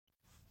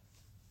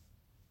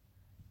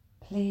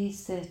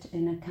Please sit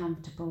in a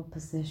comfortable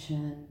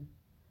position.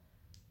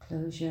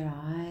 Close your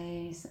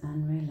eyes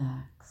and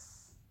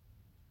relax.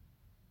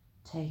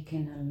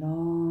 Taking a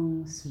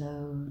long,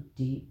 slow,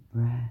 deep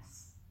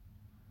breath.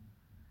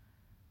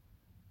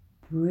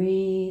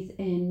 Breathe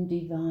in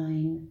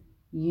divine,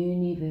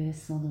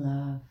 universal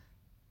love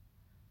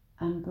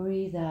and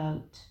breathe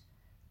out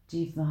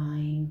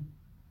divine,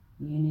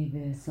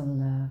 universal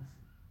love.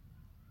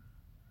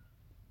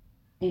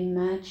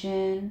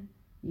 Imagine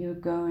you're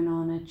going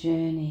on a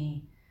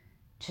journey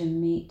to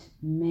meet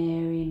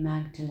Mary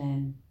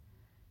Magdalene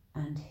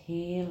and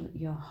heal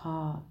your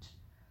heart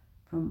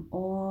from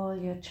all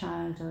your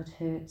childhood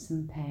hurts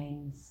and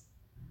pains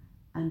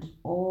and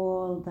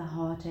all the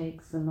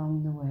heartaches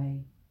along the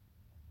way.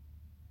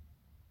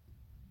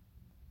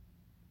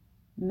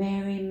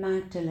 Mary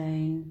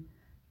Magdalene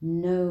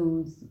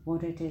knows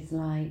what it is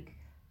like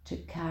to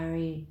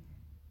carry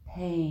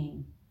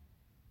pain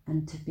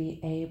and to be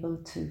able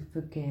to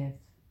forgive.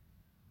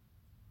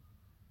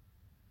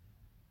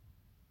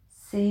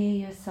 See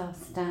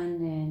yourself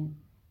standing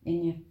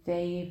in your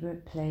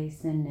favourite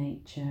place in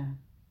nature.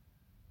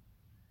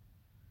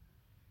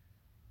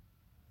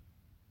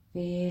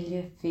 Feel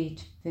your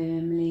feet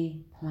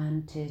firmly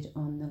planted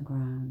on the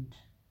ground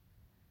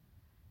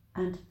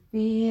and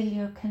feel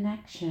your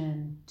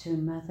connection to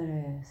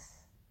Mother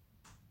Earth.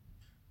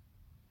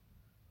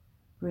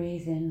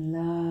 Breathe in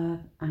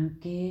love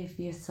and give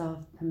yourself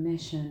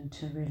permission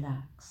to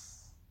relax.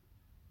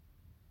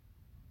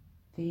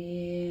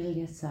 Feel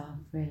yourself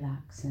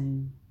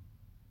relaxing.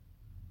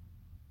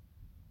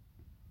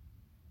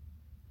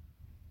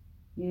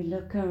 You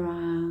look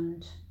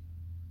around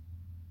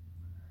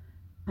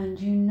and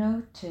you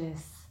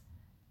notice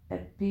a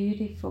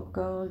beautiful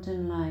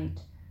golden light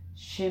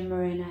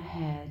shimmering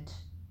ahead,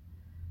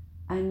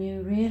 and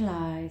you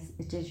realize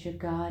it is your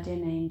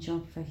guardian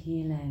angel for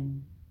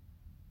healing.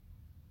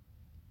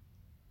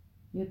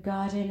 Your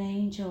guardian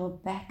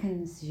angel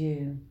beckons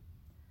you,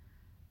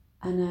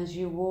 and as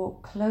you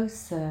walk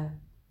closer,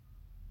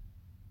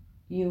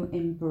 you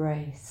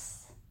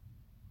embrace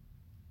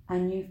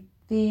and you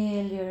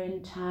feel your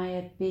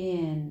entire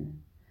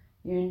being,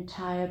 your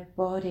entire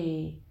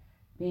body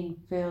being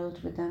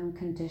filled with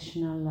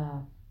unconditional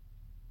love.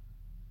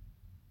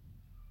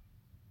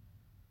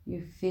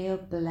 You feel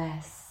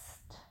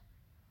blessed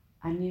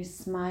and you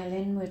smile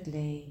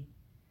inwardly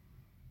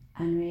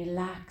and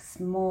relax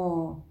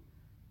more,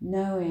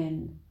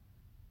 knowing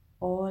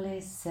all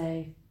is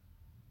safe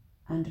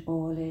and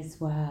all is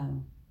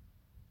well.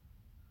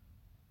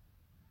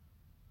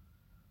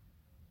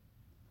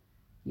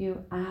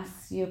 You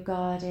ask your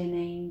guardian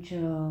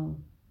angel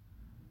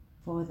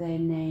for their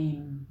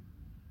name.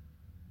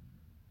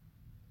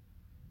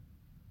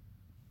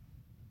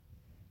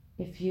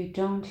 If you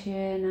don't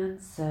hear an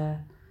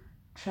answer,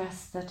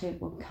 trust that it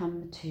will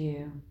come to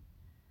you.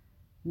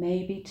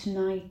 Maybe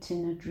tonight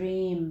in a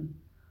dream,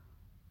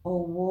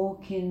 or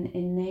walking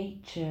in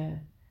nature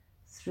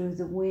through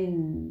the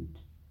wind,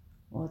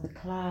 or the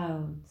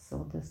clouds,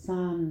 or the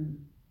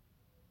sun,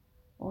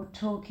 or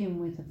talking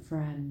with a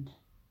friend.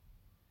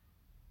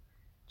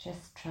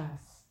 Just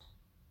trust.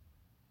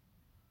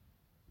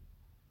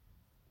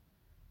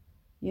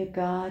 Your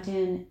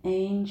guardian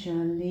angel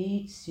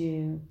leads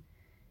you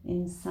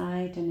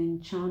inside an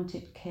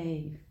enchanted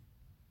cave.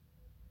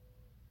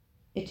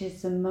 It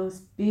is the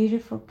most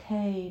beautiful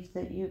cave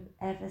that you've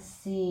ever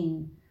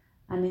seen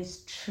and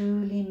is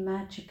truly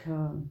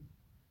magical.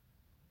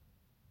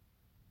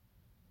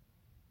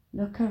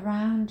 Look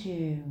around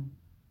you.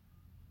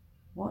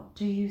 What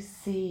do you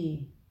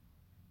see?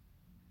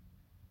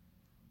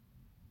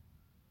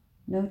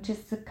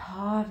 Notice the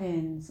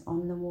carvings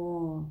on the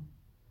wall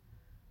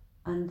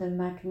and the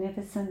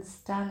magnificent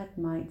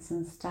stalagmites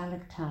and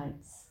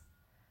stalactites,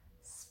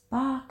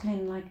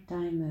 sparkling like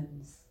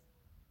diamonds.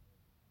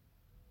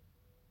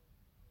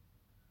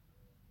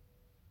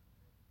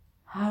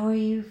 How are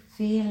you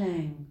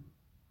feeling?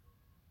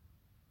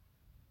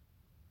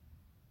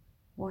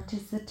 What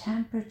is the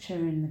temperature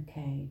in the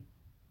cave?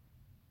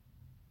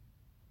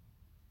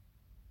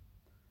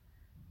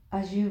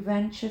 As you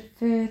venture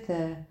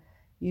further,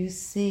 you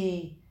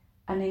see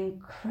an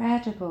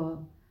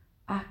incredible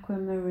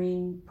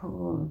aquamarine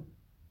pool.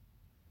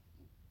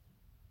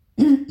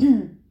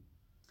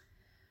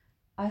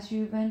 As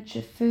you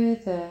venture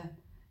further,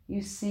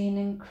 you see an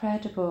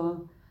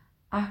incredible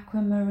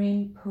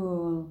aquamarine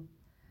pool,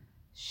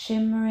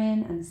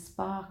 shimmering and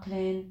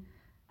sparkling,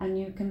 and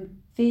you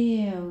can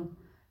feel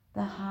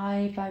the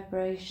high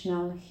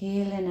vibrational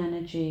healing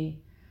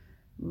energy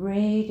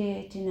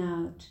radiating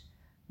out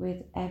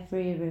with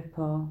every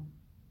ripple.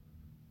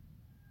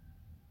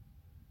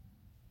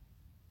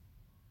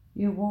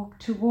 You walk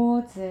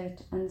towards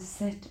it and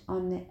sit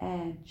on the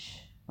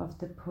edge of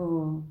the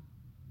pool.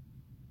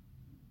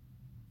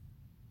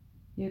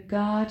 Your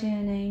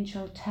guardian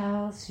angel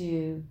tells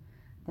you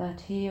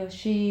that he or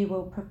she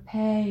will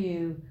prepare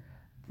you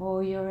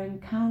for your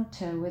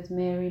encounter with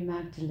Mary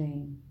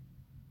Magdalene.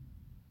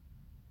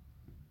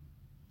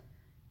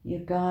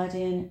 Your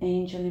guardian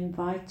angel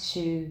invites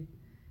you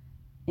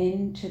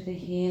into the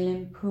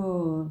healing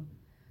pool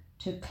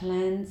to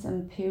cleanse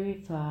and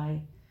purify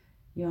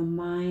your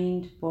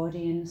mind,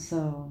 body and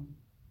soul.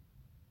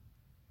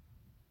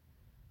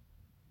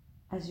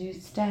 As you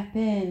step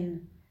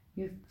in,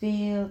 you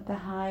feel the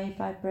high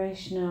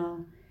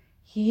vibrational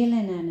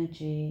healing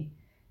energy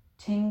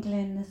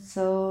tingling the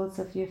soles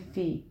of your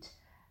feet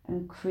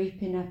and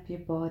creeping up your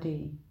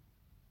body.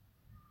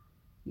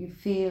 You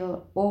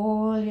feel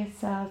all your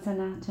cells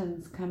and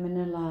atoms coming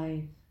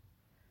alive,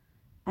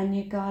 and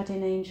your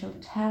guardian angel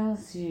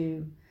tells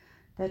you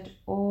that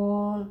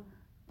all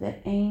the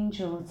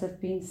angels have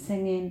been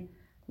singing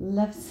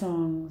love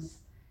songs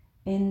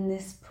in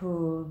this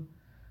pool,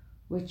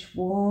 which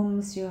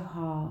warms your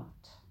heart.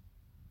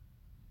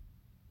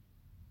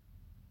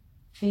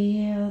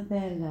 Feel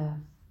their love.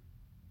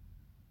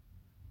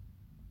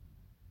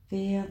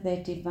 Feel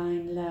their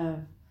divine love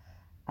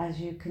as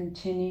you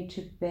continue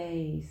to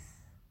bathe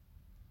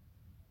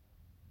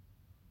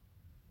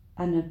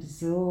and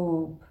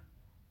absorb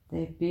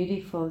their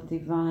beautiful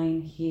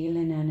divine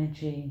healing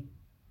energy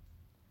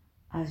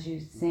as you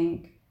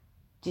sink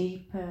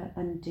deeper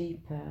and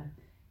deeper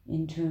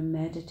into a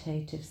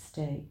meditative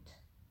state.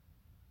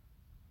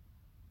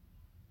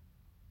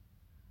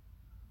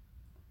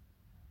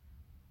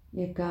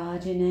 Your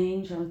guardian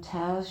angel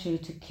tells you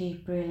to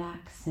keep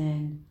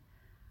relaxing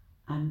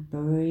and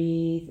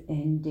breathe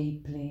in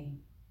deeply.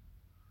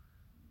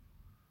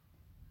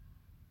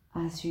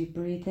 As you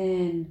breathe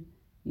in,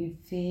 you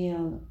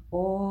feel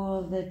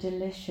all the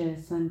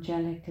delicious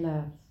angelic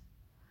love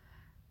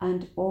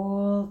and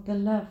all the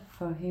love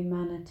for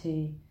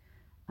humanity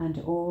and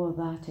all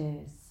that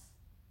is.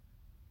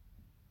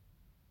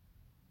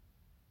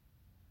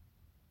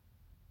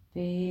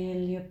 Feel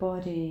your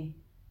body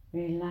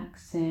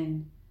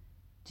relaxing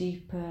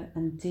deeper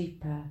and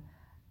deeper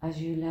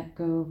as you let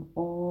go of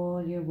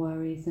all your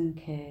worries and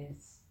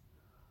cares,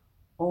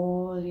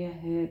 all your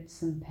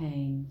hurts and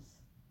pains.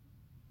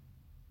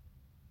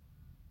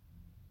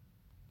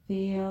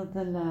 Feel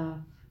the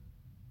love,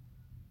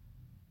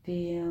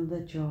 feel the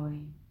joy.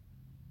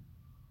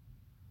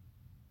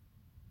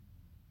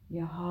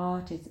 Your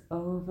heart is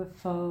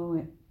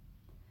overflowing.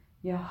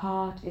 Your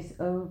heart is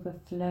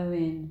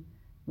overflowing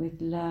with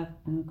love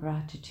and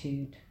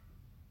gratitude.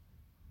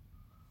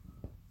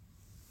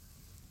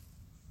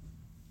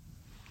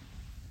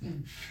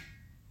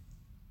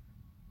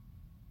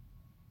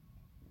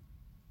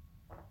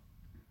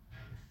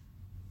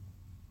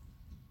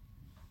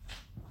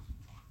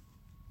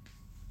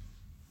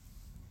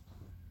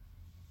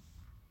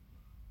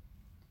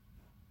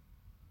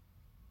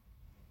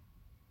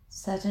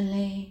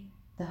 Suddenly,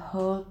 the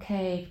whole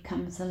cave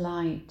comes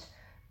alight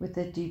with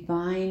a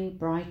divine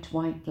bright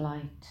white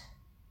light.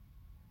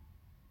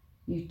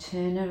 You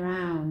turn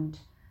around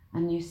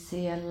and you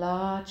see a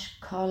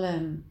large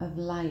column of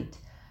light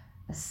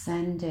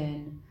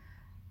ascending,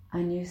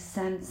 and you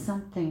sense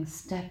something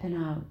stepping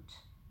out,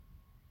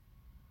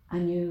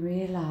 and you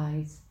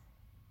realize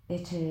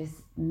it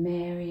is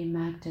Mary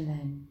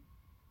Magdalene.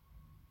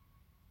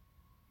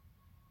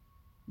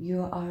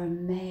 You are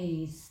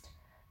amazed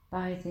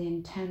by the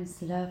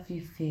intense love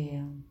you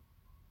feel.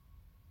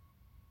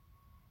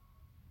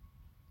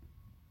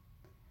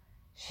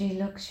 She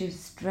looks you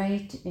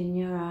straight in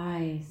your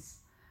eyes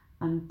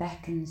and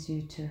beckons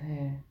you to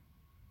her.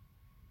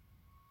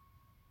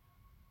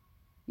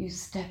 You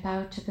step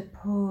out of the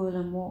pool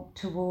and walk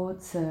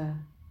towards her.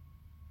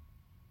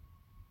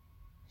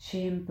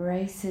 She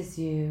embraces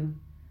you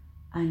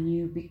and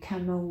you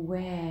become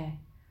aware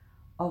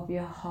of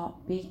your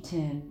heart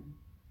beating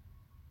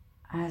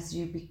as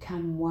you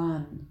become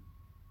one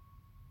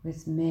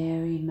with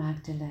Mary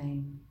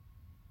Magdalene.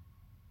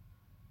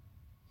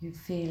 You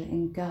feel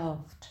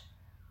engulfed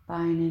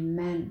by an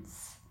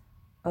immense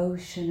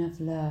ocean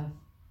of love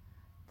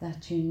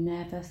that you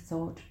never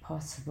thought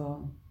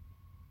possible.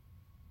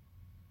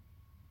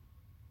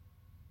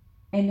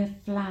 In a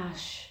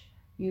flash,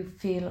 you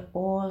feel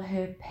all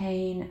her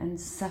pain and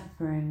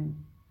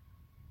suffering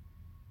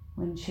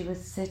when she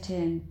was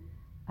sitting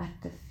at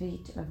the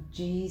feet of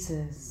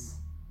Jesus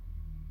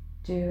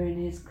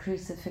during his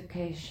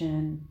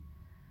crucifixion,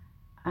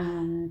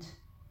 and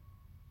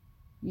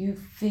you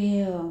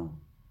feel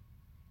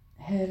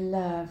her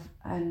love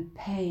and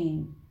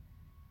pain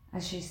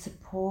as she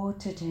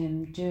supported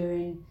him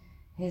during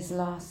his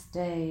last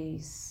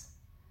days,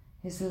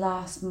 his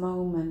last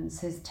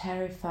moments, his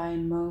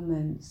terrifying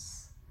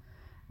moments,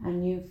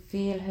 and you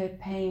feel her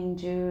pain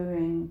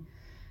during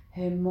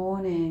her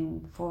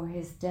mourning for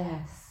his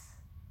death.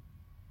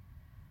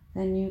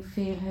 Then you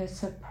feel her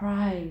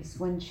surprise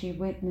when she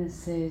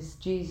witnesses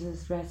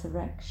Jesus'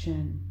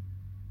 resurrection.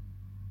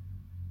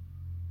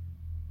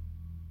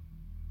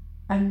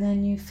 And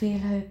then you feel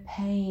her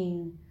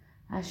pain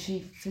as she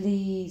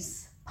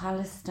flees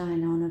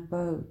Palestine on a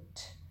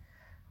boat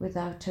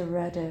without a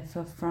rudder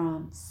for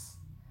France.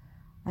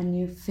 And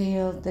you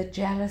feel the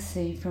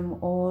jealousy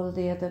from all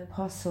the other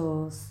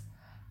apostles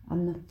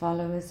and the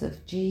followers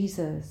of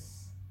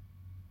Jesus.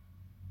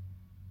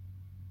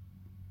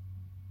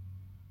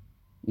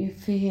 You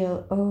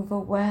feel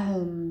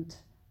overwhelmed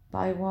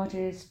by what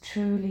it is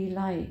truly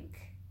like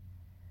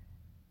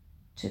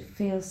to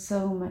feel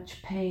so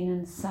much pain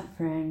and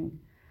suffering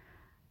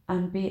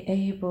and be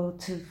able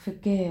to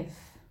forgive.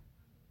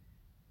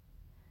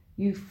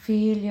 You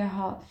feel your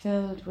heart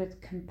filled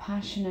with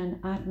compassion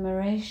and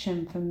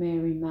admiration for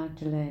Mary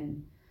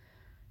Magdalene,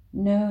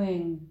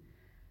 knowing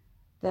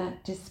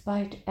that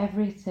despite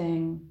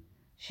everything,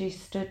 she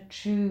stood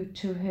true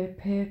to her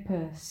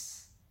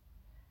purpose.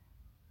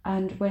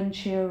 And when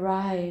she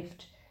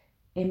arrived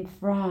in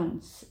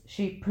France,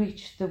 she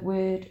preached the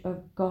word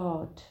of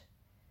God,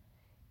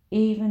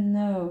 even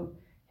though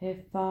her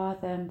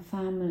father and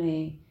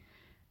family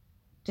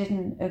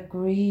didn't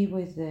agree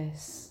with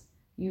this.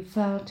 You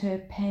felt her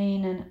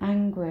pain and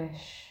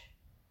anguish,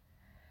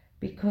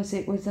 because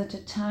it was at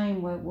a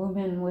time where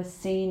women were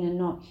seen and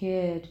not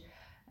heard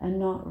and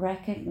not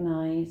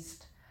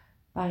recognized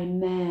by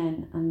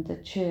men and the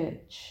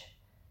church.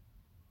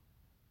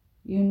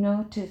 You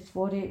noticed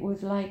what it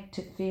was like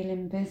to feel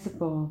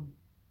invisible.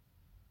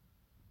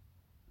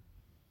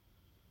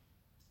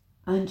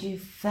 And you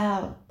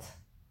felt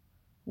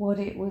what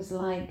it was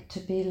like to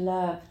be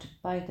loved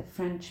by the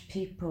French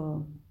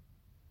people.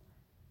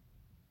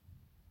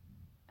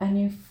 And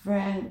you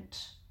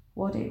felt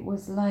what it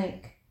was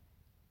like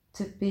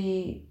to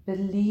be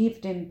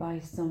believed in by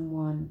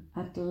someone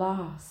at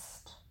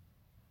last.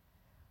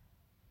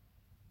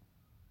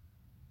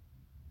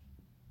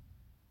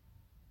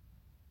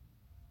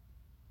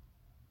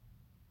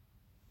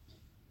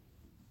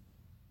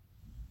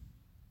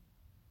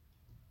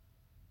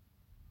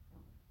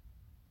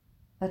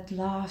 At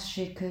last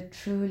she could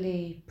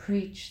truly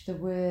preach the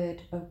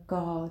word of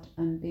God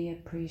and be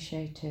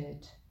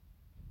appreciated.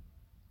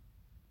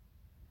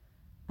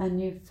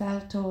 And you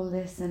felt all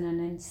this in an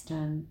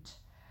instant,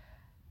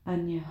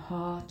 and your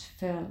heart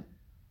filled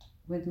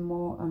with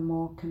more and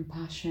more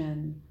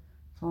compassion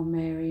for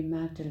Mary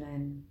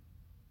Magdalene.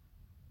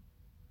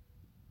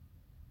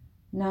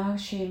 Now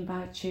she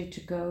invites you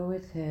to go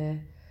with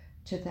her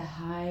to the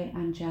high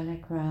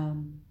angelic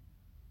realm.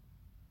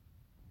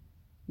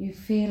 You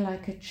feel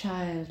like a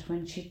child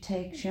when she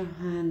takes your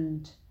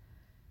hand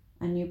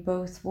and you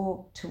both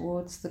walk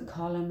towards the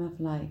column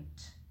of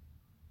light.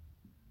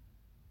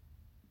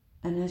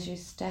 And as you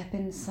step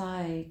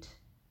inside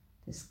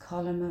this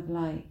column of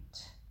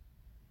light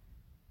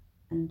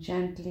and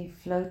gently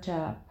float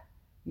up,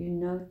 you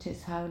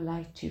notice how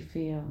light you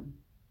feel.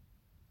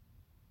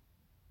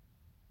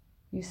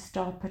 You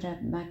stop at a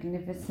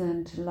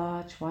magnificent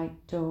large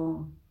white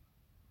door,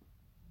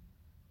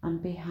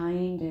 and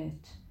behind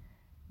it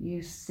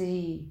you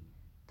see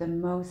the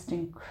most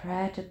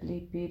incredibly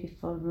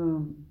beautiful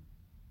room.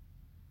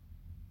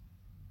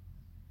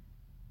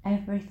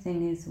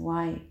 Everything is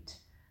white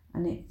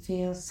and it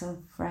feels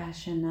so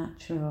fresh and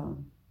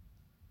natural.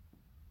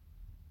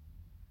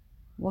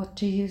 What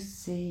do you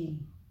see?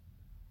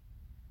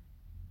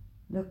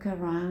 Look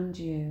around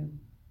you.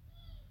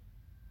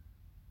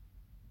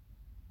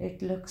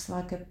 It looks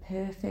like a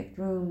perfect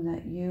room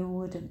that you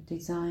would have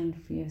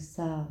designed for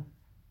yourself.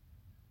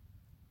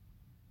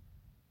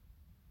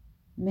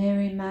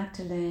 Mary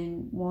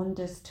Magdalene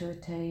wanders to a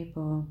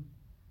table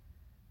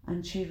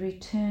and she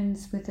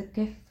returns with a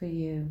gift for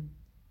you.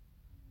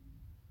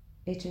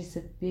 It is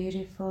a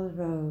beautiful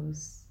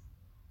rose,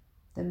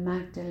 the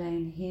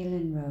Magdalene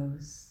Healing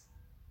Rose.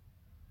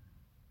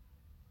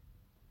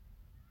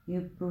 You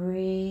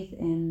breathe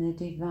in the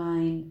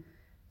divine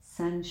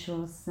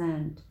sensual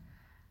scent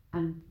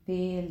and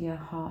feel your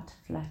heart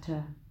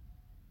flutter.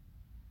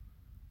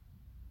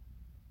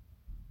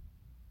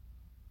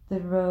 The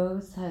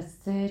rose has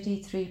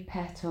 33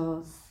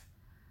 petals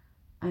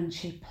and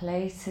she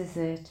places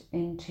it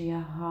into your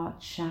heart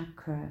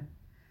chakra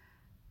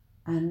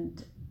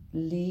and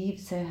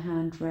leaves her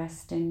hand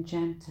resting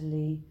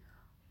gently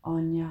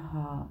on your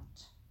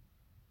heart.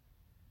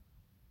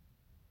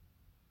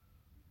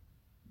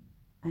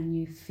 And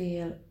you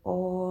feel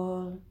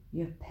all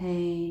your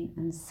pain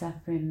and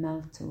suffering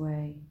melt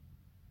away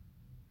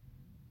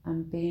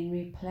and being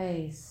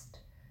replaced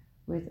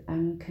with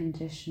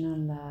unconditional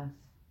love.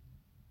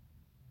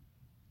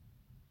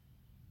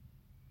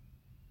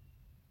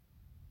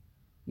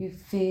 You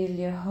feel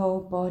your whole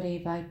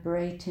body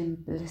vibrating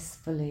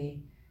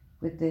blissfully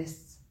with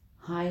this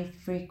high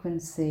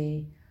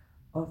frequency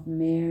of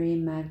Mary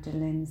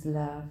Magdalene's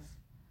love,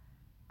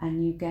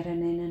 and you get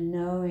an inner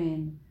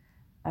knowing,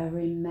 a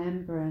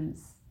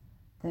remembrance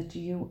that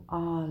you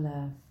are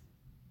love.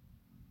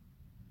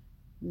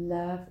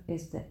 Love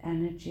is the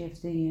energy of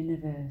the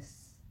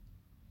universe.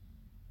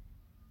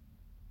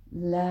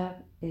 Love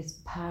is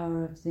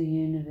power of the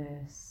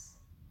universe.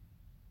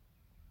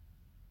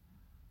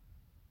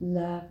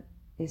 Love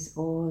is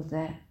all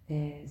that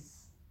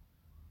is.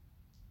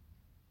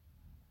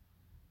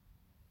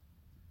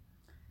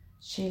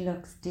 She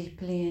looks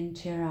deeply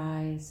into your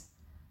eyes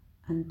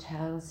and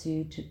tells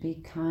you to be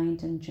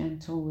kind and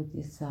gentle with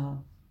yourself.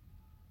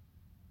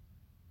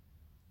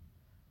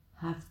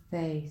 Have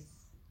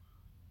faith,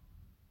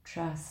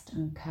 trust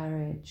and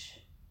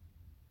courage.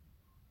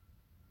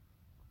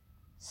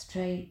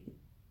 Stay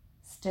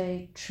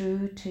stay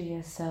true to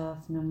yourself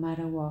no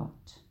matter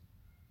what.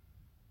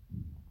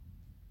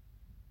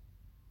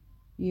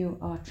 You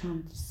are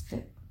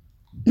transfixed.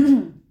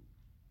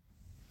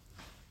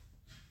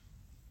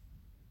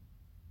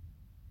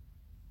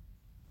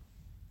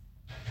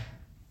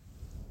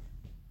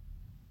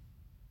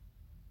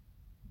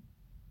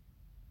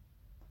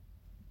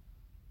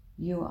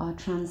 You are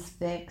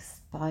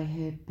transfixed by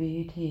her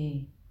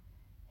beauty,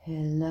 her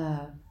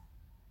love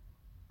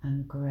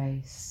and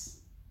grace.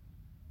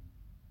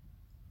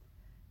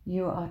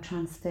 You are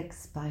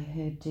transfixed by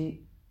her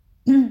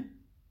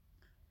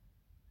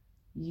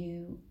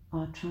You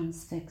are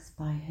transfixed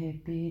by her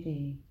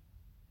beauty,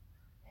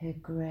 her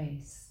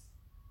grace,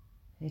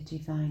 her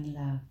divine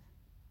love.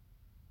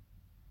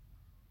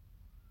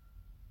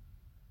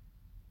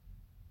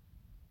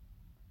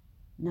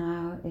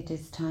 Now it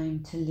is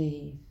time to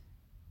leave.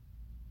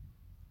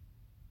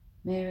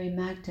 Mary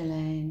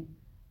Magdalene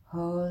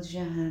holds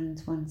your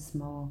hand once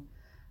more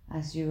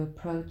as you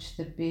approach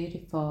the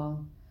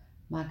beautiful,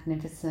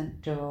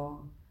 magnificent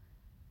door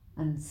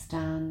and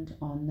stand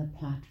on the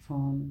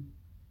platform,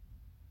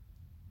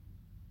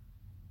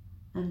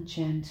 and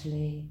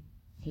gently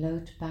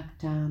float back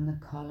down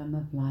the column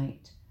of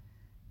light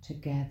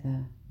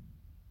together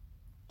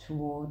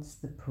towards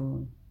the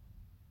pool.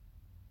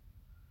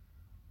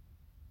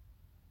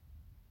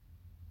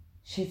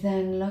 She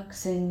then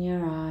looks in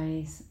your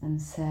eyes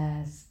and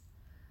says,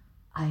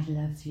 "I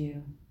love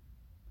you,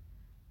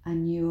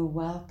 and you are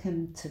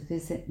welcome to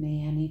visit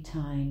me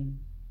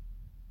anytime."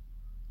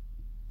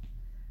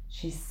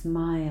 She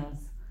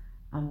smiles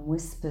and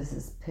whispers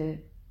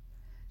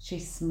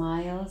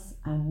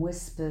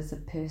a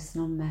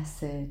personal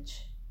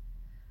message,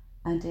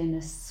 and in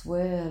a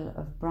swirl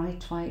of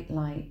bright white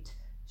light,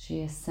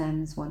 she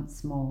ascends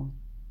once more.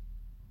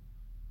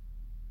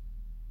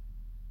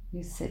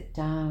 You sit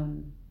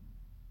down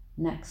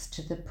next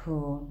to the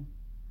pool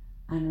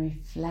and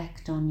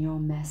reflect on your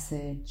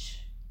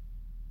message.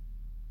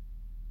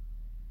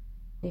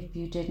 If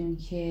you didn't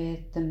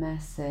hear the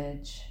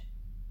message,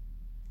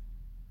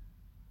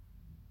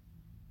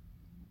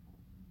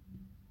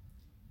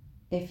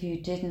 if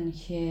you didn't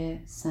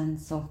hear,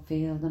 sense or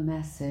feel the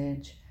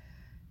message,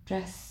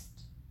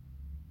 just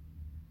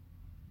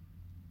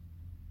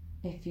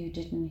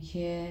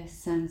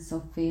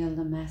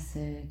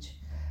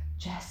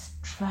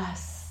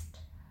trust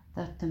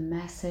that the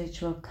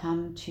message will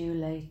come to you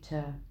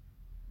later,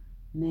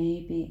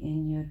 maybe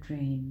in your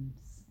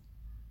dreams.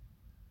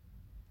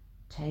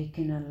 Take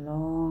in a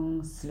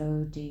long,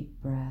 slow,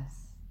 deep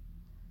breath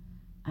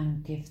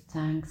and give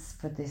thanks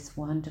for this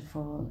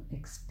wonderful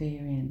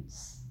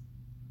experience.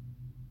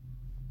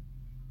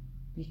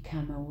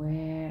 Become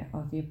aware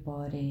of your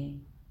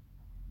body,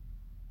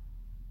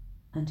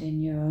 and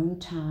in your own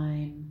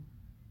time,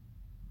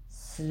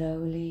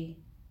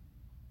 slowly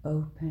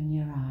open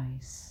your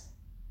eyes,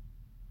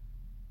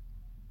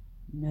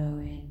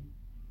 knowing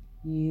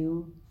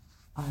you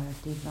are a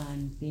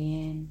divine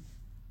being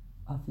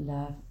of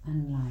love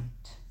and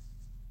light.